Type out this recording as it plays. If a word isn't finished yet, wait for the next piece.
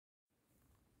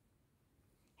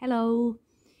Hello.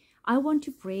 I want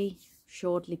to pray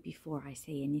shortly before I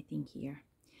say anything here.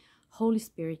 Holy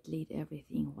Spirit, lead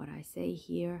everything what I say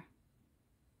here.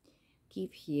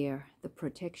 Give here the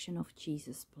protection of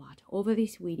Jesus' blood over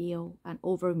this video and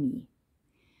over me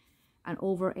and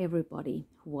over everybody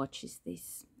who watches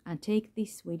this. And take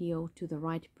this video to the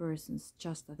right persons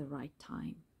just at the right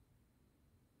time.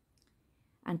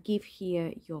 And give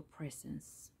here your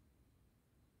presence.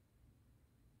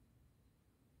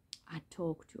 And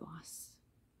talk to us.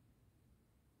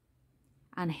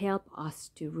 And help us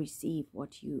to receive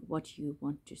what you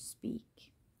want to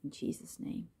speak. In Jesus'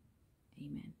 name.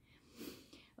 Amen.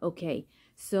 Okay,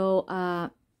 so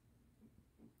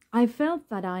I felt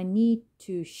that I need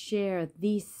to share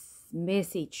this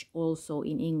message also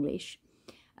in English.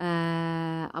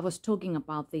 I was talking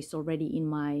about this already in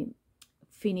my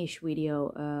Finnish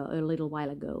video a little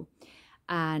while ago.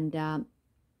 And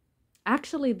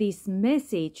actually this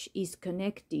message is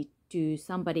connected to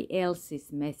somebody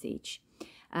else's message.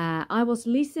 I was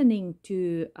listening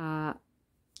to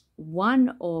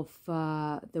one of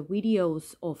the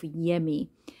videos of Yemi,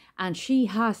 and she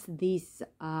has this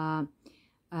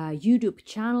YouTube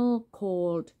channel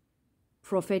called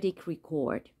Prophetic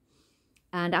Record.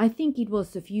 And I think it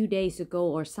was a few days ago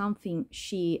or something,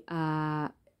 she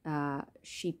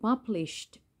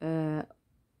published a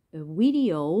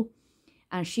video,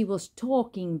 and she was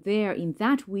talking there in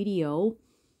that video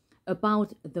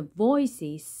about the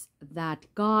voices that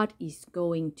God is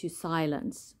going to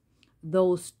silence,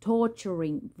 those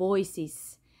torturing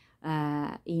voices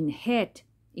in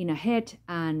a head,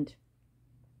 and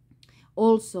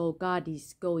also God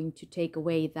is going to take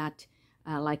away that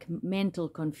like mental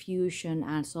confusion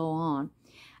and so on.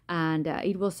 And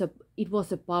it was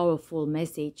a powerful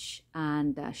message,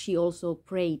 and she also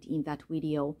prayed in that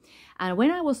video. And when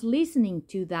I was listening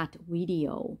to that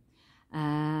video,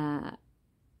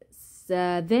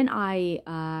 then I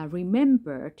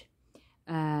remembered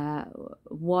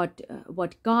what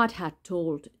God had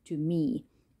told to me.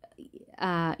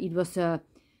 It was a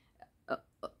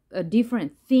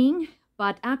different thing,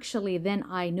 but actually then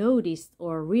I noticed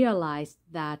or realized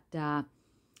that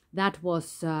that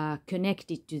was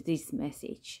connected to this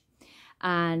message.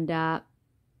 And I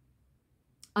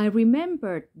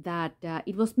remembered that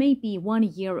it was maybe 1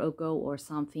 year ago or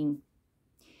something.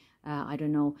 I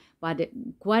don't know, but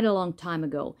quite a long time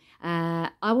ago.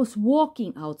 I was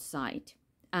walking outside,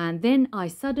 and then I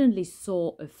suddenly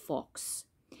saw a fox.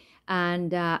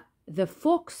 And the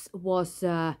fox was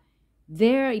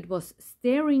there. It was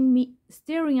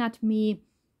staring at me,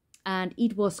 and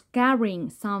it was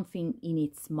carrying something in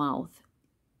its mouth.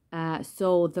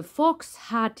 So the fox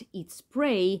had its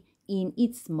prey in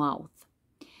its mouth,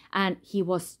 and he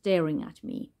was staring at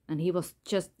me, and he was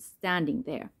just standing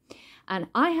there. And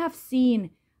I have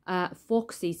seen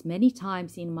foxes many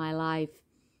times in my life,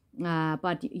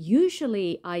 but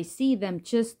usually I see them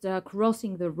just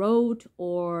crossing the road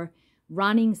or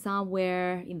running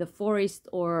somewhere in the forest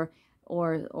or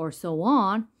so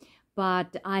on.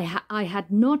 But I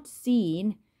had not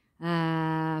seen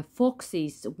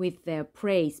foxes with their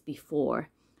prey before.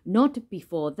 Not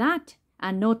before that,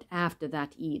 and not after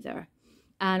that either.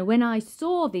 And when I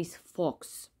saw this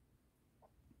fox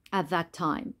at that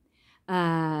time,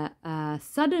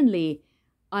 suddenly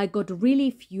I got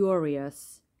really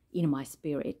furious in my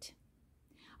spirit.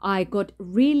 I got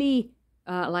really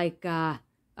angry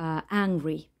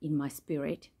in my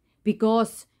spirit,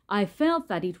 because I felt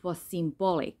that it was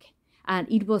symbolic, and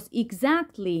it was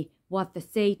exactly what the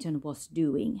Satan was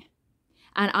doing.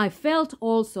 And I felt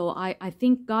also, I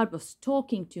think God was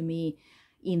talking to me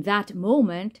in that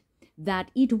moment,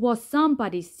 that it was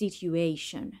somebody's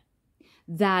situation,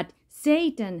 that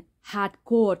Satan had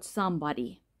caught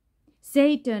somebody.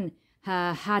 Satan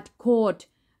had caught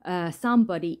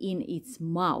somebody in its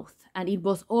mouth, and it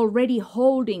was already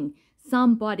holding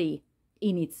somebody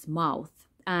in its mouth,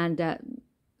 and a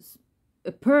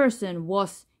person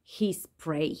was his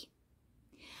prey.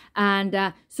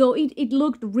 And so it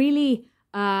looked really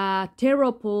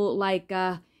terrible, like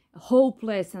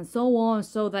hopeless and so on,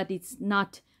 so that it's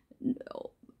not,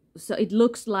 so it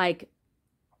looks like,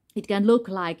 it can look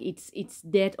like it's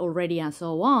dead already and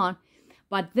so on.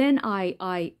 But then I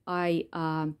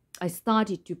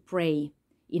started to pray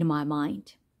in my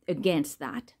mind against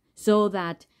that, so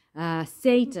that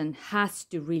Satan has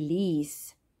to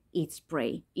release its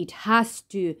prey. It has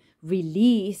to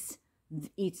release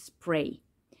its prey,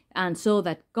 and so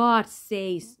that God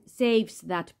saves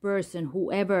that person,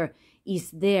 whoever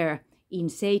is there in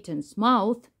Satan's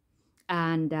mouth,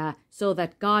 and so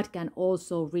that God can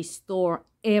also restore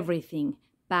everything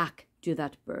back to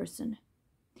that person.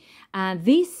 And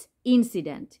this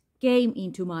incident came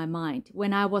into my mind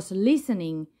when I was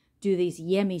listening to this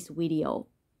Yemi's video.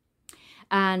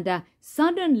 And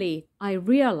suddenly I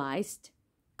realized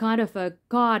kind of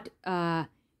God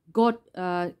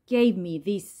gave me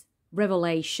this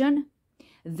revelation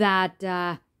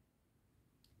that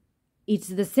it's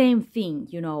the same thing,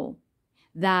 you know,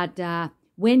 that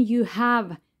when you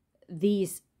have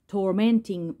these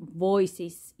tormenting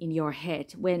voices in your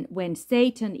head, when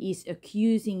Satan is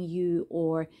accusing you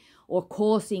or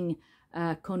causing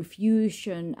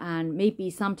confusion, and maybe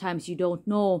sometimes you don't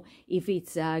know if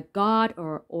it's God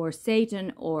or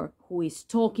Satan or who is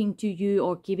talking to you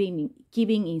or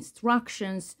giving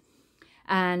instructions.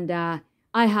 And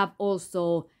I have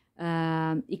also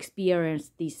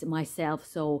experienced this myself,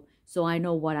 so I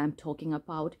know what I'm talking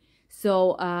about.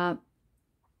 So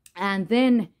and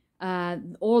then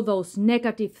all those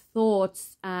negative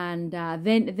thoughts, and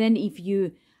then if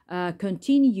you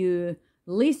continue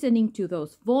listening to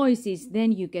those voices,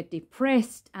 then you get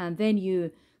depressed, and then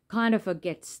you kind of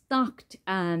get stuck,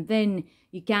 and then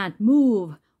you can't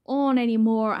move on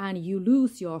anymore, and you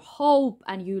lose your hope,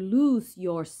 and you lose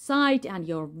your sight and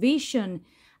your vision,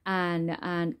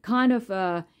 and kind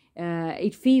of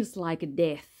it feels like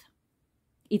death.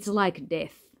 It's like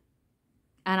death.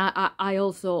 And I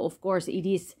also, of course, it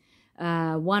is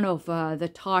one of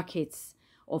the targets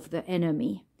of the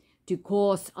enemy, to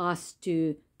cause us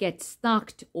to get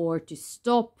stuck or to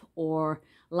stop, or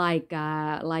like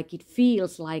it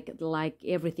feels like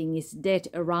everything is dead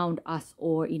around us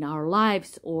or in our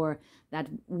lives, or that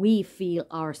we feel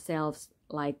ourselves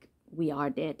like we are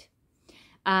dead.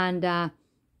 And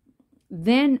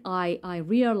then I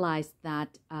realized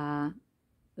that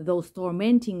those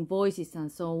tormenting voices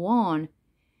and so on,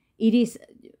 it is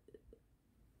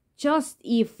just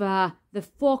if the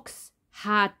fox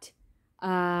had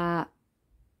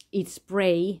its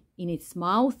prey in its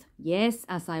mouth, yes,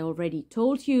 as I already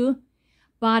told you,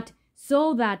 but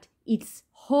so that it's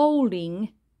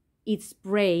holding its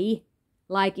prey,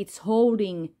 like it's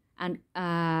holding and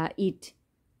it's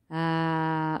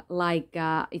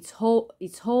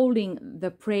holding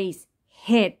the prey's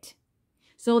head,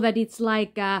 so that it's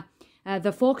like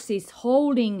the fox is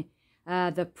holding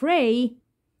the prey,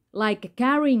 like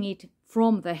carrying it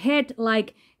from the head,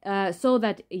 like so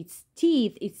that its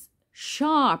teeth, its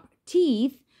sharp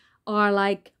teeth, are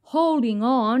like holding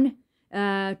on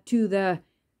to the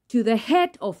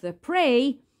head of the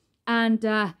prey, and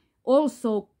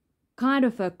also kind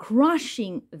of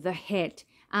crushing the head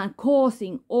and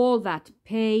causing all that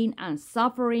pain and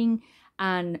suffering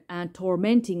and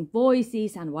tormenting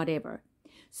voices and whatever.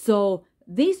 So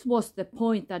this was the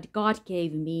point that God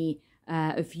gave me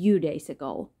a few days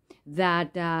ago,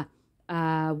 that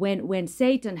when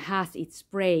Satan has its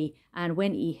prey, and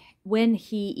when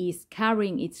he is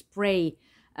carrying its prey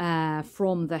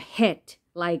from the head,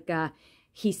 like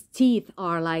his teeth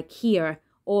are like here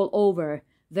all over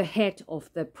the head of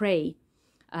the prey,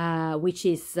 which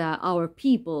is our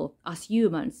people as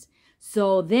humans.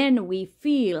 So then we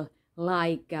feel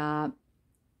like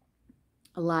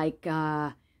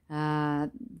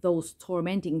those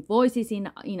tormenting voices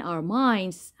in our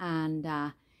minds,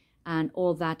 and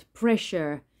all that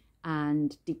pressure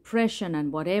and depression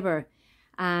and whatever.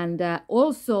 And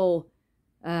also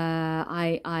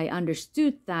I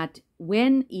understood that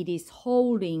when it is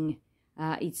holding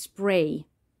its prey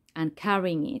and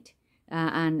carrying it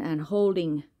and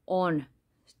holding on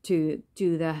to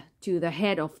the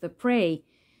head of the prey,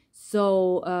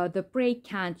 so the prey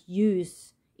can't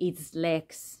use its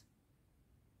legs,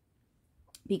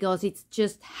 because it's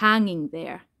just hanging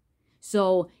there.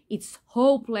 So it's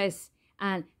hopeless,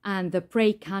 and the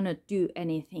prey cannot do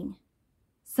anything.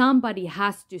 Somebody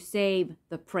has to save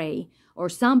the prey, or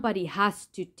somebody has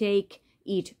to take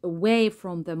it away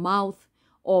from the mouth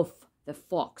of the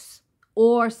fox,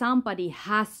 or somebody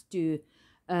has to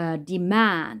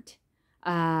demand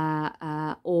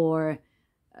or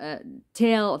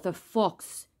tell the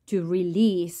fox to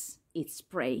release its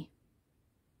prey.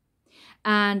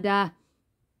 And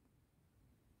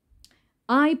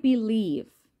I believe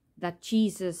that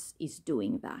Jesus is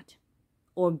doing that,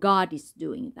 or God is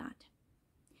doing that.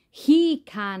 He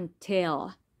can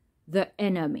tell the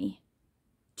enemy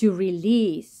to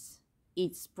release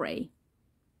its prey.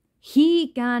 He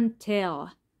can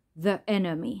tell the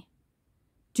enemy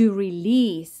to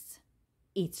release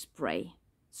its prey,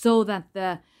 so that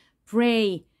the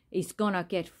prey is gonna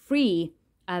get free,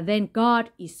 and then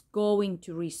God is going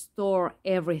to restore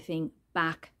everything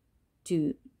back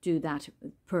to that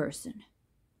person,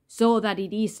 so that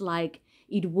it is like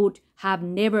it would have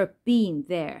never been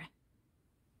there,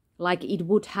 like it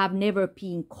would have never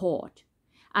been caught.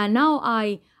 And now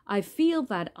I feel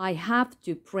that I have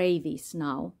to pray this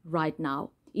now, right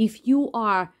now. If you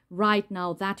are right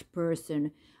now that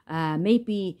person,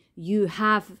 maybe you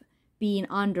have been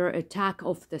under attack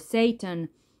of the Satan,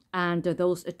 and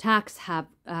those attacks have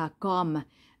come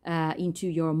into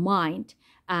your mind,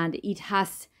 and it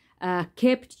has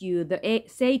kept you,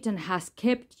 Satan has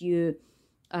kept you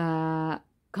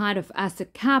kind of as a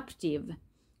captive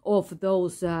of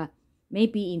those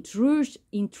maybe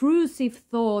intrusive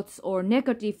thoughts or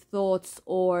negative thoughts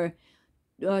or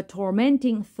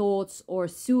tormenting thoughts or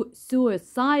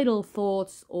suicidal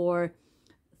thoughts or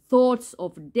thoughts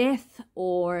of death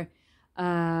or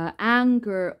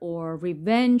anger or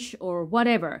revenge or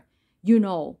whatever, you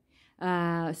know.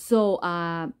 So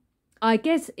I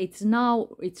guess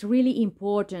it's really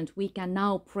important we can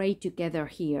now pray together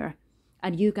here,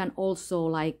 and you can also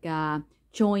like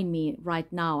join me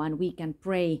right now, and we can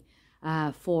pray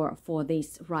for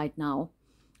this right now.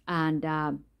 And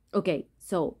okay,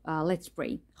 so let's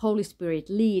pray. Holy Spirit,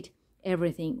 lead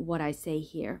everything what I say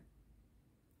here.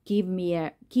 Give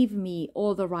me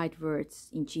all the right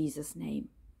words in Jesus' name.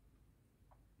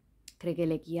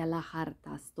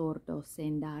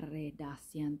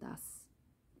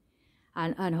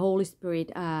 And Holy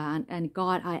Spirit and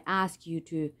God, I ask you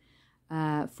to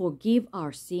forgive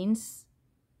our sins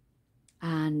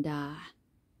and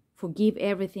forgive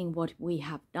everything what we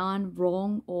have done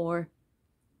wrong or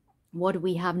what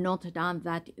we have not done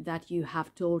that you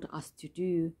have told us to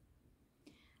do.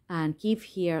 And give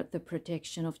here the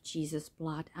protection of Jesus'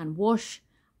 blood and wash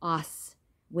us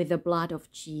with the blood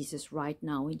of Jesus right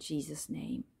now in Jesus'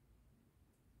 name.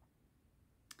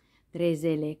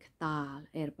 Treselectal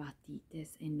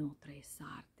herbatites en notres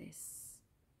artes.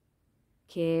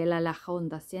 Que la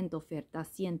honda siento oferta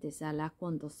sientes a la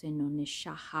cuando se non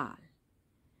shahal.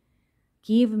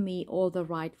 Give me all the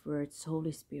right words,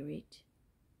 Holy Spirit,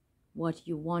 what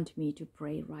you want me to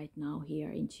pray right now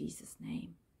here in Jesus'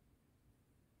 name.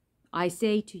 I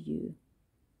say to you,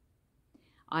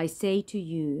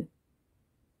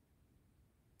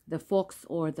 the fox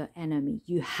or the enemy,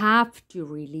 you have to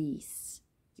release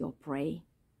your prey.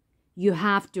 You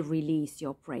have to release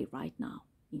your prey right now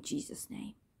in Jesus'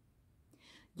 name.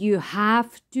 You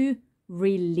have to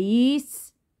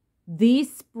release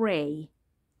this prey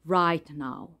right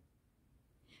now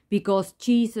because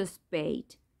Jesus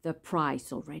paid the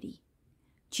price already.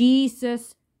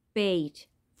 Jesus paid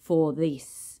for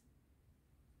this.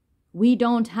 We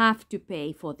don't have to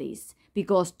pay for this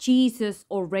because Jesus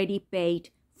already paid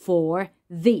for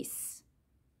this.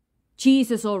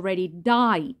 Jesus already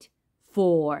died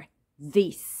for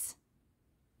this.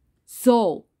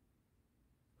 So,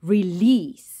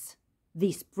 release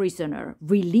this prisoner,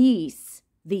 release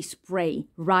this prey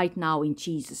right now in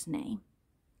Jesus' name.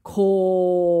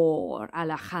 Cor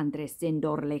Alejandre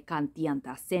Sendor le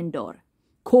cantianta Sendor.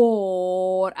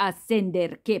 Cor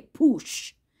ascender que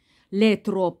push. Le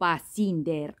tropa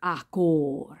cinder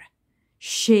acor.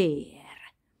 Share.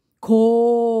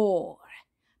 Cor.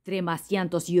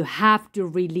 Tremasiantos, you have to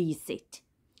release it.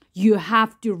 You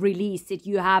have to release it.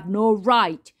 You have no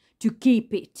right to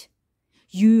keep it.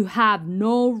 You have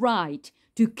no right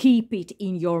to keep it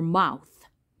in your mouth.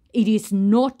 It is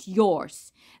not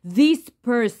yours. This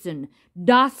person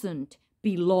doesn't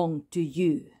belong to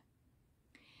you.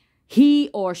 He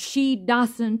or she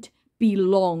doesn't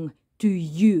belong to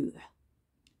you.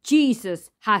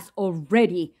 Jesus has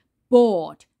already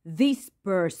bought this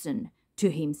person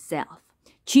to himself.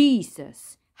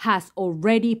 Jesus has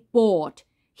already bought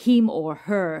him or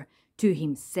her to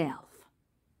himself.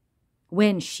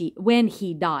 When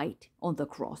he died on the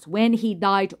cross,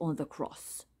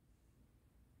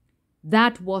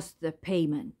 that was the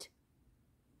payment.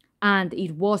 And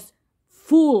it was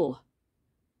full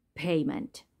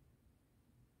payment.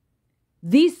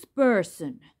 This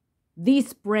person,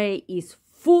 this prey is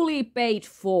fully paid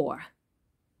for.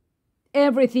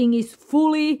 Everything is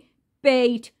fully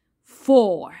paid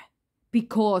for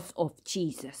because of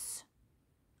Jesus.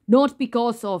 Not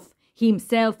because of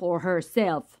himself or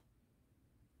herself,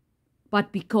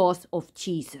 but because of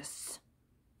Jesus.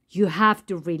 You have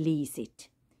to release it.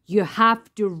 You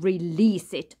have to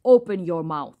release it. Open your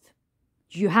mouth.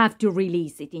 You have to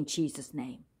release it in Jesus'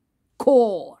 name.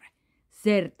 Cor.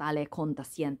 Certale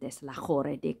contasientes la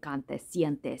jore de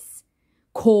cantesientes.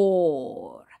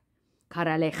 Cor.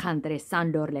 Caralejandre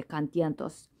sandor le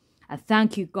cantientos. I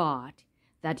thank you, God,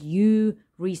 that you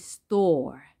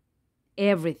restore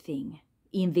everything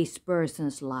in this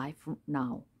person's life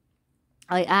now.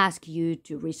 I ask you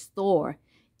to restore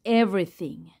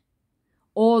everything,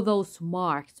 all those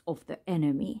marks of the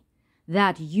enemy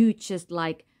that you just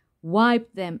like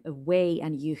wipe them away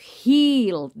and you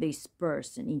heal this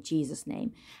person in Jesus'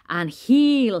 name, and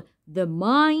heal the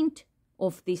mind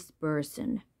of this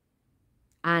person,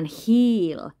 and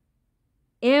heal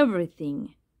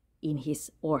everything in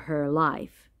his or her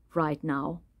life right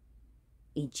now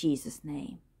in Jesus'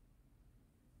 name.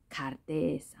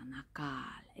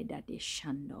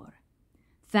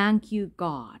 Thank you,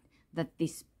 God, that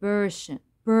this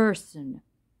person,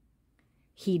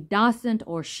 he doesn't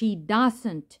or she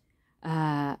doesn't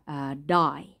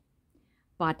die,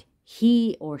 but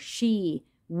he or she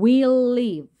will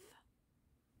live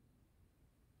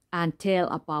and tell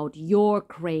about your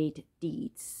great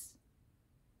deeds.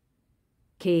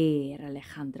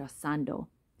 Alejandra Sando,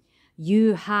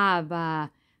 you have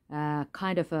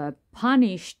kind of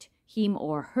punished him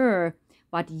or her,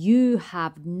 but you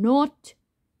have not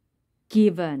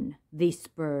given this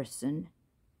person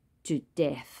to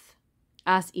death,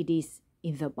 as it is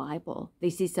in the Bible.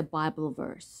 This is a Bible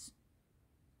verse.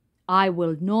 I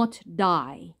will not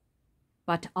die,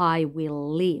 but I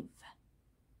will live,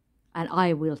 and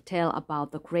I will tell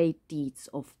about the great deeds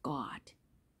of God.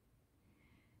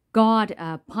 God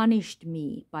punished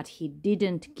me, but he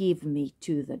didn't give me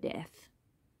to the death.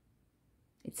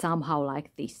 It's somehow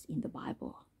like this in the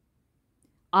Bible.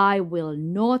 I will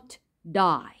not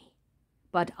die,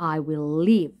 but I will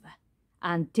live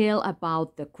and tell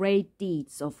about the great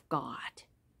deeds of God.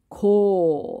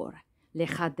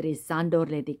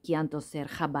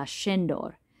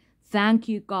 Thank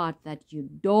you, God, that you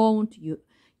don't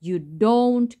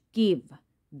give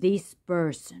this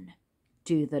person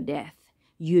to the death.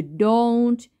 You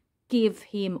don't give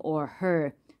him or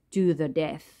her to the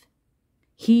death.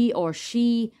 He or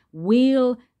she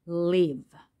will live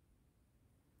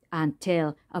and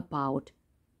tell about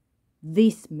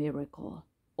this miracle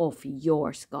of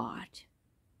yours, God.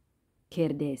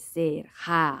 Kerdeser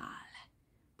hal.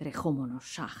 Trejomono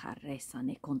shachar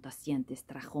resane contasientes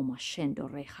trajoma shendo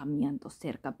rejamiento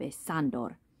cerca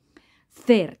besandor.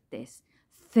 Certes.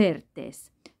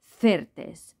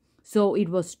 So it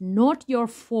was not your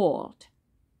fault,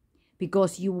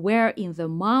 because you were in the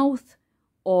mouth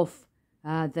of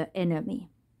the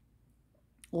enemy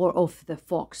or of the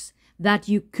fox, that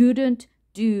you couldn't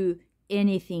do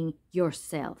anything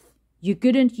yourself. You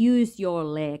couldn't use your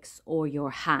legs or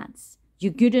your hands.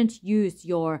 You couldn't use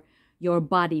your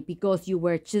body, because you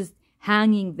were just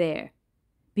hanging there,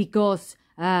 because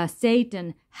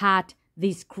Satan had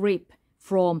this grip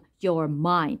from your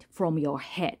mind, from your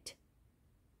head,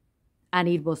 and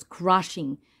it was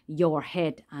crushing your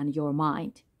head and your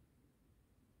mind,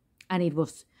 and it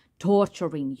was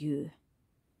torturing you.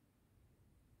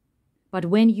 But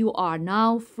when you are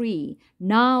now free,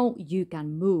 now you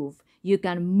can move. You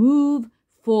can move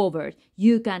forward.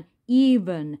 You can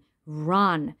even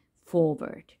run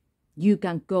forward. You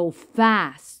can go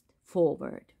fast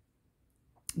forward.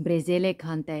 Brezele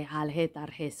kante halhetar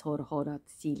hes horhorat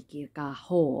silkirka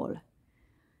hol.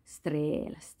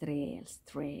 Strel.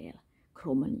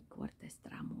 Kromani quartes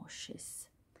tramoshes.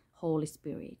 Holy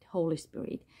Spirit,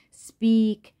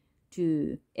 speak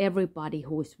to everybody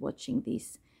who is watching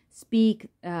this. Speak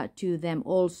to them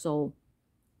also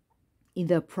in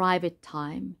their private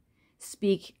time.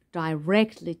 Speak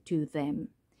directly to them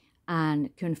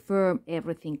and confirm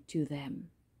everything to them.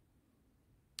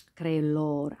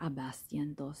 Creolor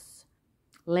abastientos.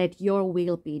 Let your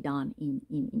will be done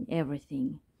in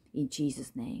everything. In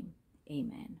Jesus' name,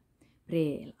 amen.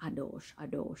 Prel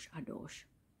adosh.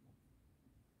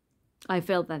 I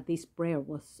felt that this prayer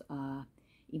was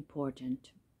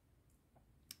important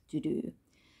to do.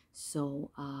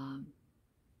 So,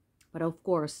 but of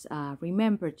course,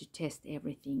 remember to test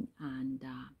everything. And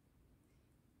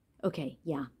okay,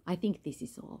 yeah, I think this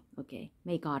is all. Okay,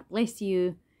 may God bless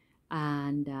you,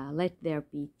 and let there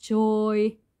be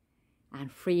joy and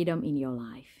freedom in your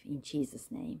life. In Jesus'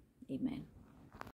 name, amen.